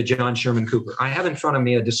looked into John Sherman Cooper. I have in front of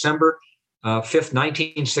me a December 5th,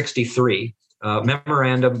 1963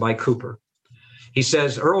 memorandum by Cooper. He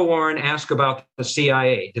says, Earl Warren asked about the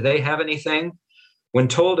CIA. Do they have anything? When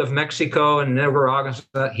told of Mexico and Nicaragua,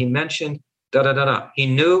 he mentioned He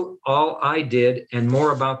knew all I did and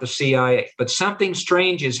more about the CIA. But something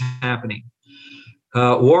strange is happening.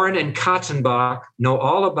 Warren and Katzenbach know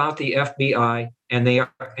all about the FBI and they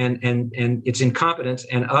are and its incompetence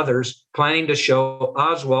and others planning to show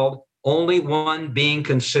Oswald only one being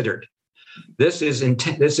considered. This is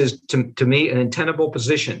to me an untenable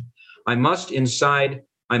position. I must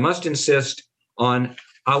insist on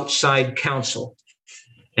outside counsel.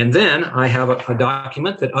 And then I have a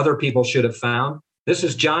document that other people should have found. This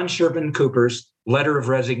is John Sherman Cooper's letter of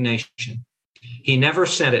resignation. He never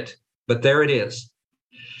sent it, but there it is.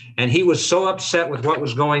 And he was so upset with what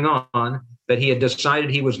was going on that he had decided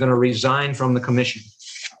he was going to resign from the commission.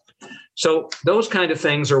 So those kind of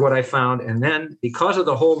things are what I found. And then because of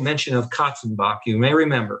the whole mention of Katzenbach, you may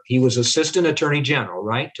remember, he was Assistant Attorney General,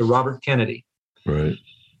 right, to Robert Kennedy. Right.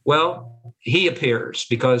 Well, he appears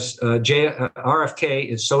because RFK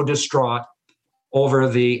is so distraught over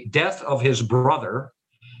the death of his brother,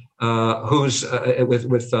 who's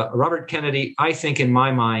with Robert Kennedy, I think in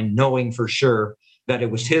my mind, knowing for sure that it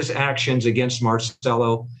was his actions against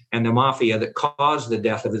Marcello and the mafia that caused the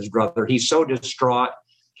death of his brother. He's so distraught.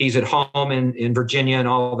 He's at home in Virginia and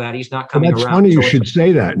all that. He's not coming around. That's funny you should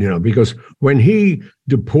say that, because when he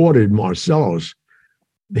deported Marcello's,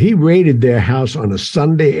 he raided their house on a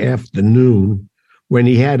Sunday afternoon when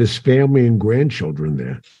he had his family and grandchildren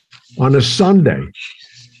there on a Sunday,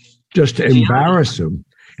 just to embarrass him.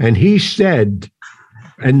 And he said,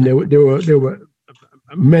 and there were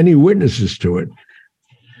many witnesses to it.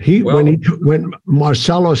 When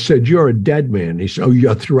Marcello said, "You're a dead man," he said, "Oh,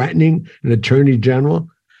 you're threatening an attorney general?"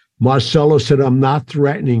 Marcello said, "I'm not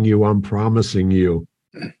threatening you. I'm promising you."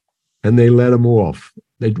 And they let him off.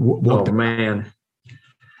 Man.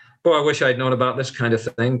 Boy, I wish I'd known about this kind of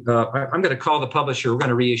thing. I'm going to call the publisher. We're going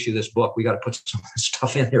to reissue this book. We got to put some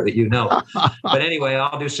stuff in there that you know. But anyway,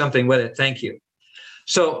 I'll do something with it. Thank you.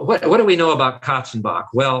 So what do we know about Katzenbach?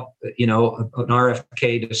 Well, an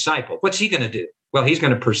RFK disciple. What's he going to do? Well, he's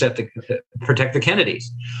going to protect the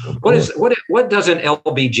Kennedys. What does an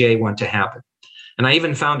LBJ want to happen? And I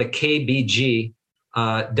even found a KBG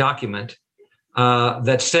document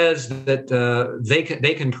that says that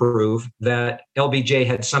they can prove that LBJ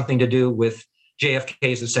had something to do with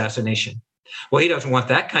JFK's assassination. Well, he doesn't want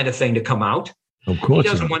that kind of thing to come out. Of course,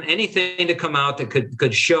 he doesn't want anything to come out that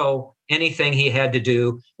could show anything he had to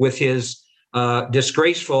do with his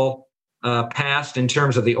disgraceful past in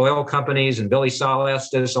terms of the oil companies and Billy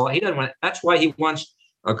Solestis. He doesn't want. That's why he wants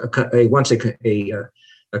a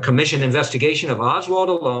commission investigation of Oswald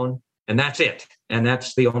alone, and that's it. And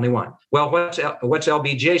that's the only one. Well, what's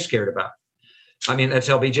LBJ scared about? I mean, that's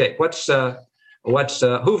LBJ. What's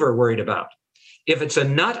Hoover worried about? If it's a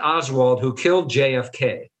nut Oswald who killed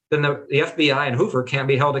JFK, then the FBI and Hoover can't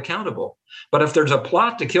be held accountable. But if there's a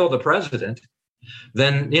plot to kill the president,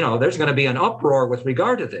 then there's going to be an uproar with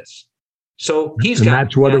regard to this. So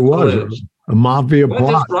that's what it was, a mafia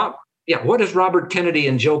plot. What does Robert Kennedy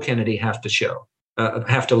and Joe Kennedy have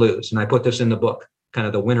to lose? And I put this in the book, kind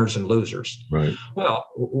of the winners and losers. Right. Well,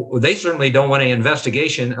 they certainly don't want an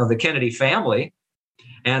investigation of the Kennedy family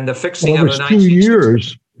and the fixing of the 1960s. 2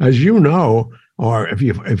 years, as you know, or if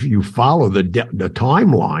you follow the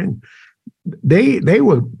timeline, they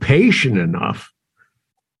were patient enough.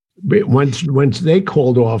 But once they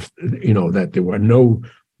called off, that there were no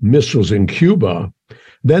missiles in Cuba,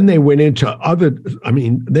 then they went into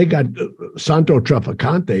they got Santo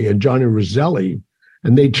Trafficante and Johnny Roselli,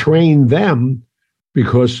 and they trained them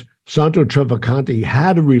because Santo Trafficante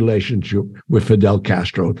had a relationship with Fidel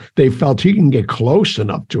Castro. They felt he can get close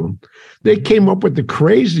enough to him. They came up with the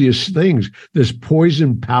craziest things. This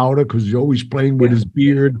poison powder, because he's always playing with his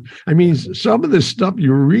beard. I mean, some of the stuff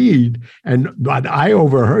you read, and I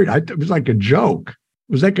overheard. It was like a joke.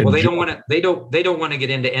 It was like a. Well, they don't want to. They don't want to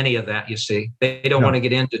get into any of that. You see, they don't want to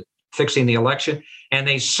get into fixing the election, and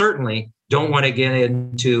they certainly don't want to get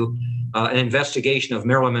into an investigation of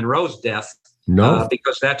Marilyn Monroe's death. No,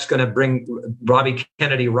 because that's going to bring Bobby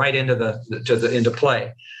Kennedy right into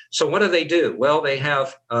play. So what do? Well, they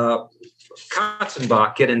have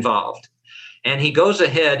Katzenbach get involved, and he goes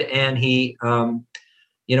ahead and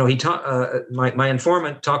my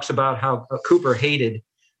informant talks about how Cooper hated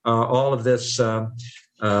all of this,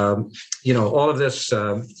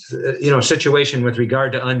 situation with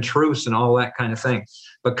regard to untruths and all that kind of thing.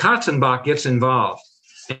 But Katzenbach gets involved.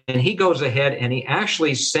 And he goes ahead and he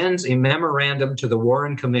actually sends a memorandum to the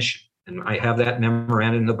Warren Commission. And I have that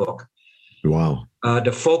memorandum in the book. Wow.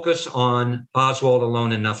 To focus on Oswald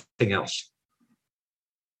alone and nothing else.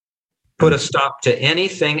 Put a stop to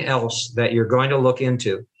anything else that you're going to look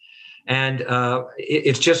into. And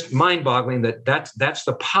it's just mind-boggling that's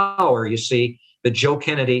the power, you see, that Joe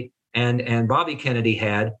Kennedy and Bobby Kennedy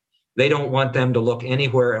had. They don't want them to look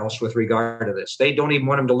anywhere else with regard to this. They don't even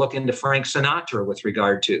want them to look into Frank Sinatra with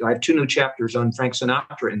regard to. I have 2 new chapters on Frank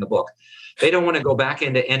Sinatra in the book. They don't want to go back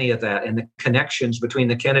into any of that and the connections between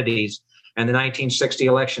the Kennedys and the 1960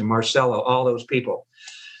 election, Marcello, all those people.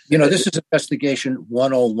 This is Investigation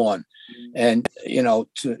 101. And,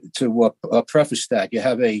 to preface that, you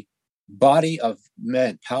have a body of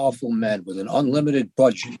men, powerful men with an unlimited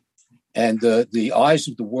budget and the eyes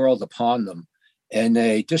of the world upon them. And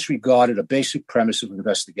they disregarded a basic premise of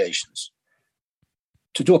investigations.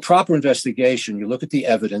 To do a proper investigation, you look at the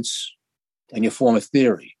evidence and you form a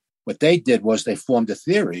theory. What they did was they formed a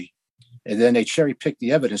theory, and then they cherry-picked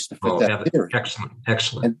the evidence to fit that theory.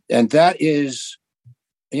 Excellent. And that is,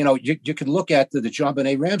 you can look at the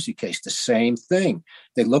JonBenet Ramsey case, the same thing.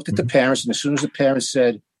 They looked at the parents, and as soon as the parents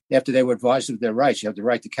said, after they were advised of their rights, you have the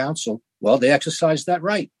right to counsel, well, they exercised that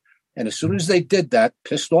right. And as soon as they did that,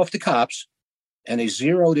 pissed off the cops, and they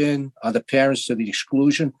zeroed in on the parents to the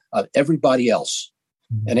exclusion of everybody else.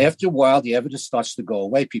 And after a while, the evidence starts to go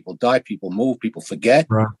away. People die, people move, people forget.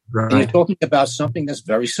 Right. And you're talking about something that's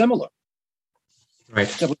very similar. Right.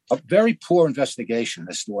 So a very poor investigation.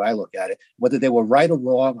 That's the way I look at it. Whether they were right or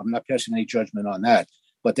wrong, I'm not passing any judgment on that.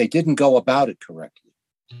 But they didn't go about it correctly.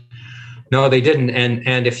 No, they didn't.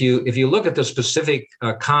 And if you look at the specific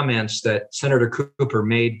comments that Senator Cooper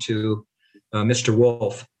made to Mr.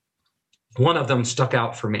 Wolf, one of them stuck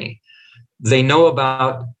out for me. They know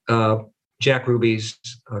about Jack Ruby's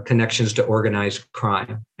connections to organized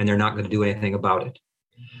crime, and they're not going to do anything about it.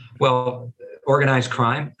 Well, organized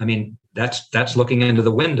crime, I mean, that's looking into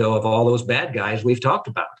the window of all those bad guys we've talked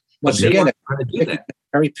about. Once again,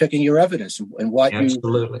 cherry-picking your evidence and what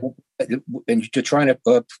absolutely. And you're trying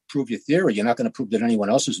to prove your theory. You're not going to prove that anyone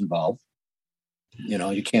else is involved.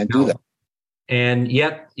 You can't do that. And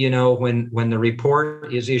yet, when the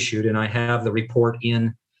report is issued, and I have the report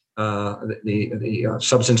in the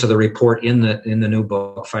substance of the report in the new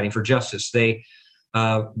book, Fighting for Justice, they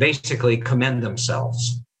basically commend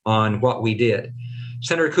themselves on what we did.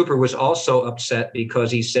 Senator Cooper was also upset because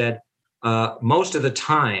he said most of the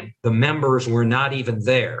time the members were not even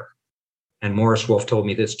there. And Morris Wolf told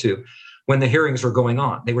me this too, when the hearings were going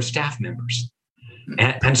on. They were staff members.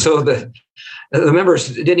 And so the members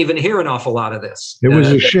didn't even hear an awful lot of this. It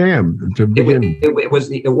was a sham to begin.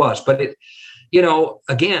 It was. But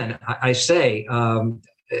again, I say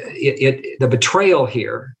the betrayal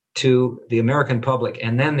here to the American public,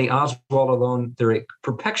 and then the Oswald Alone theory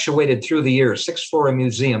perpetuated through the years, 6th Floor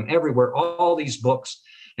Museum, everywhere, all these books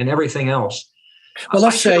and everything else. Well,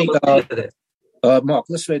 let's say, Mark,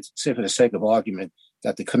 let's say for the sake of argument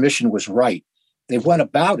that the commission was right. They went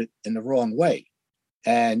about it in the wrong way.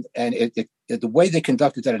 And the way they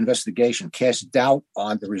conducted that investigation cast doubt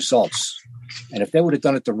on the results. And if they would have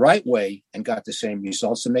done it the right way and got the same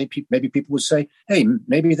results, then maybe people would say, hey,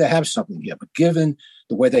 maybe they have something here. But given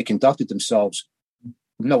the way they conducted themselves,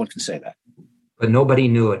 no one can say that. But nobody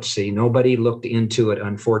knew it, see. Nobody looked into it,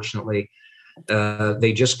 unfortunately.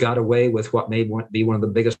 They just got away with what may be one of the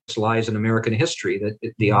biggest lies in American history,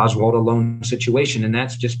 the Oswald Alone situation. And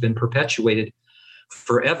that's just been perpetuated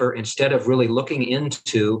forever, instead of really looking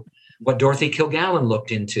into what Dorothy Kilgallen looked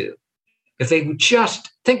into. If they would just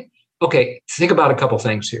think about a couple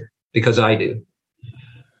things here, because I do.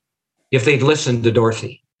 If they'd listened to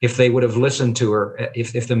Dorothy, if they would have listened to her,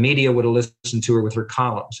 if the media would have listened to her with her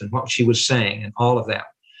columns and what she was saying and all of that.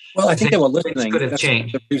 Well, I think they were listening. Things could have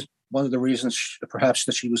changed. One of the reasons, perhaps,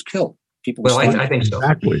 that she was killed. I think so.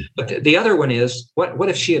 Exactly. But the other one is, what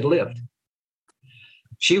if she had lived?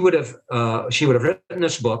 She would have written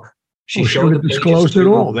this book. She would have disclosed it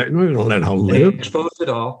all. They don't let her live. Exposed it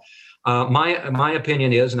all. My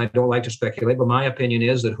opinion is, and I don't like to speculate, but my opinion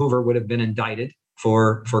is that Hoover would have been indicted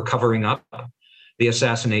for covering up the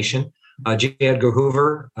assassination. J. Edgar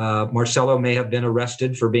Hoover, Marcello may have been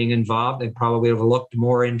arrested for being involved. They probably have looked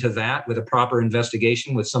more into that with a proper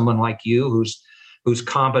investigation with someone like you who's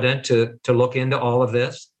competent to look into all of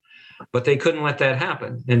this. But they couldn't let that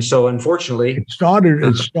happen. And so, unfortunately, it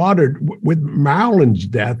started with Marilyn's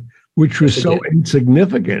death, which was so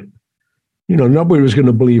insignificant. Nobody was going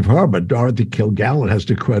to believe her, but Dorothy Kilgallen has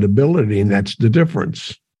the credibility, and that's the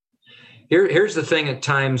difference. Here's the thing at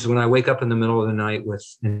times when I wake up in the middle of the night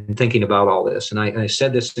and thinking about all this, and I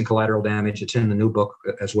said this in Collateral Damage, it's in the new book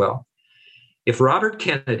as well. If Robert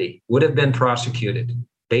Kennedy would have been prosecuted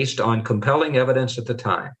based on compelling evidence at the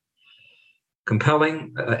time,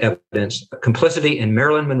 evidence, complicity in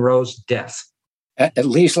Marilyn Monroe's death. At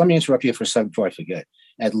least, let me interrupt you for a second before I forget.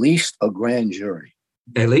 At least a grand jury.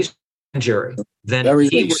 At least a jury. Then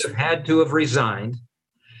he would have had to have resigned.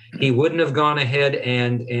 He wouldn't have gone ahead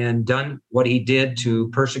and done what he did to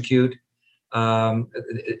persecute,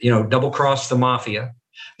 double-cross the mafia.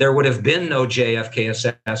 There would have been no JFK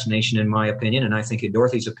assassination, in my opinion, and I think in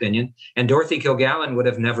Dorothy's opinion. And Dorothy Kilgallen would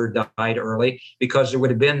have never died early because there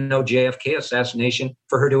would have been no JFK assassination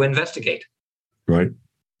for her to investigate. Right.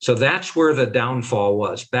 So that's where the downfall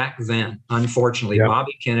was back then. Unfortunately,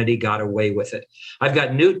 Bobby Kennedy got away with it. I've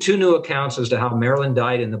got two new accounts as to how Marilyn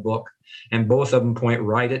died in the book, and both of them point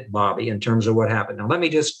right at Bobby in terms of what happened. Now,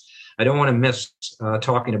 I don't want to miss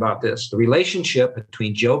talking about this. The relationship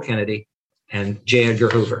between Joe Kennedy and J. Edgar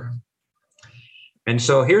Hoover. And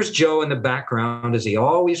so here's Joe in the background, as he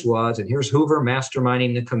always was, and here's Hoover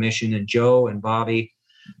masterminding the commission, and Joe and Bobby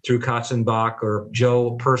through Katzenbach, or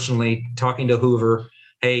Joe personally talking to Hoover,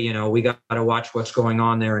 hey, we got to watch what's going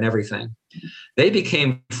on there and everything. They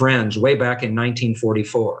became friends way back in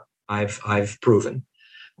 1944, I've proven.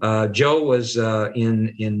 Joe was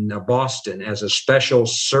in Boston as a special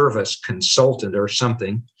service consultant or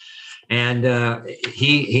something. And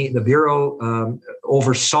the Bureau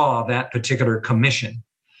oversaw that particular commission.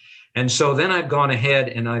 And so then I've gone ahead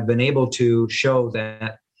and I've been able to show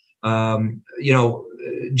that,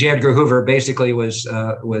 J. Edgar Hoover basically was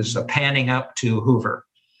panning up to Hoover.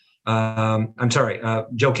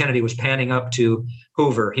 Joe Kennedy was panning up to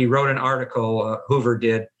Hoover. He wrote an article, Hoover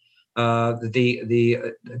did,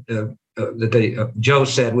 Joe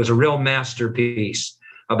said was a real masterpiece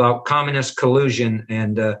about communist collusion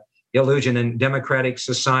and illusion in democratic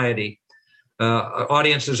society.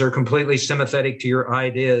 Audiences are completely sympathetic to your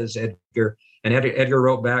ideas, Edgar. And Edgar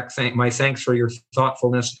wrote back, my thanks for your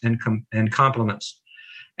thoughtfulness and compliments.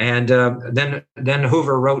 And then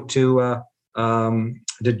Hoover wrote to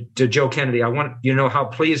Joe Kennedy, I want you to know how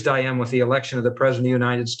pleased I am with the election of the President of the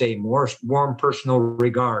United States. Warm personal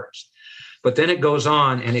regards. But then it goes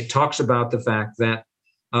on and it talks about the fact that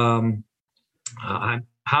I'm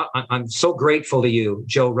so grateful to you,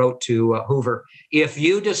 Joe wrote to Hoover. If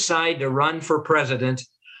you decide to run for president,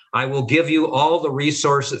 I will give you all the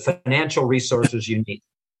resources, financial resources you need.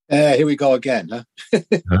 Here we go again. Huh?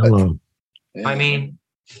 Hello. I mean,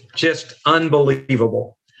 just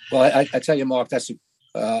unbelievable. Well, I tell you, Mark, that's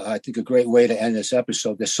I think a great way to end this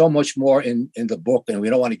episode. There's so much more in the book, and we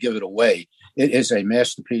don't want to give it away. It is a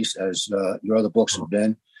masterpiece, as your other books have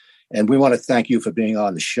been. And we want to thank you for being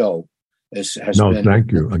on the show.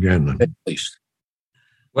 Thank you again. At least.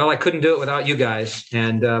 Well, I couldn't do it without you guys.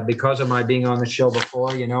 And because of my being on the show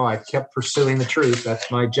before, I kept pursuing the truth.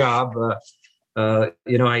 That's my job. I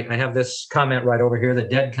have this comment right over here: the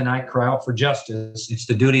dead cannot cry out for justice. It's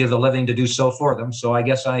the duty of the living to do so for them. So I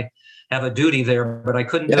guess I have a duty there, but I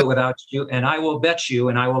couldn't do it without you. And I will bet you,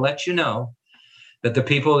 and I will let you know that the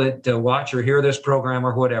people that watch or hear this program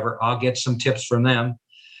or whatever, I'll get some tips from them.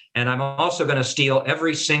 And I'm also going to steal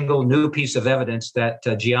every single new piece of evidence that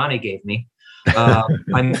Gianni gave me.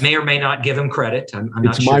 I may or may not give him credit. I'm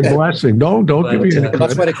not sure. It's my blessing. Don't give me any credit.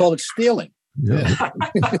 That's why they call it stealing. Yeah.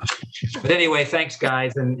 But anyway, thanks,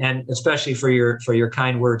 guys, and especially for your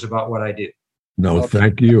kind words about what I do. No, okay.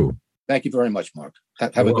 Thank you. Thank you very much, Mark.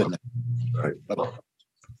 Have a good night. All right. Bye-bye.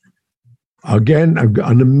 Again,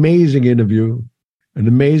 an amazing interview, an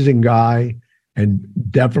amazing guy, and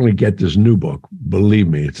definitely get this new book. Believe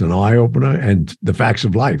me, it's an eye-opener, and the facts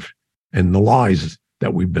of life and the lies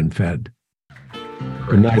that we've been fed.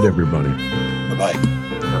 Good night, everybody. Bye-bye.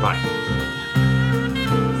 Bye-bye.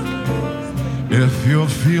 If you're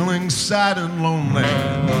feeling sad and lonely,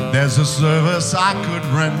 there's a service I could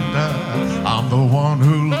render. I'm the one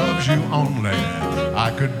who loves you only.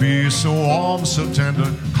 I could be so warm, so tender.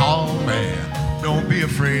 Call me. Don't be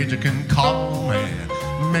afraid, you can call me.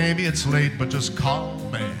 Maybe it's late, but just call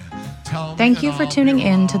me. Thank you for tuning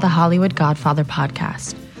in to the Hollywood Godfather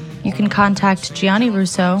podcast. You can contact Gianni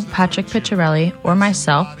Russo, Patrick Picciarelli, or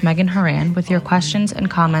myself, Megan Horan, with your questions and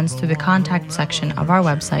comments through the contact section of our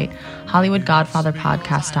website,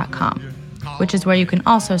 HollywoodGodfatherPodcast.com, which is where you can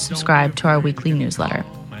also subscribe to our weekly newsletter.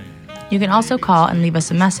 You can also call and leave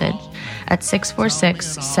us a message at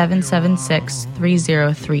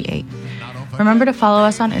 646-776-3038. Remember to follow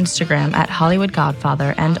us on Instagram at Hollywood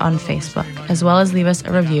Godfather and on Facebook, as well as leave us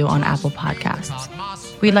a review on Apple Podcasts.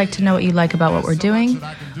 We'd like to know what you like about what we're doing,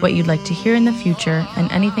 what you'd like to hear in the future,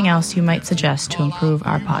 and anything else you might suggest to improve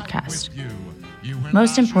our podcast.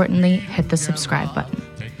 Most importantly, hit the subscribe button.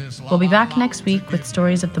 We'll be back next week with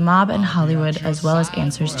stories of the mob and Hollywood, as well as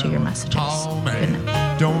answers to your messages. Good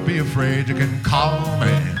night. Don't be afraid, you can call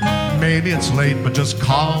me. Maybe it's late, but just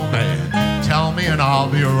call me. Tell me and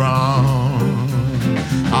I'll be around.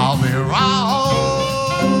 I'll be around.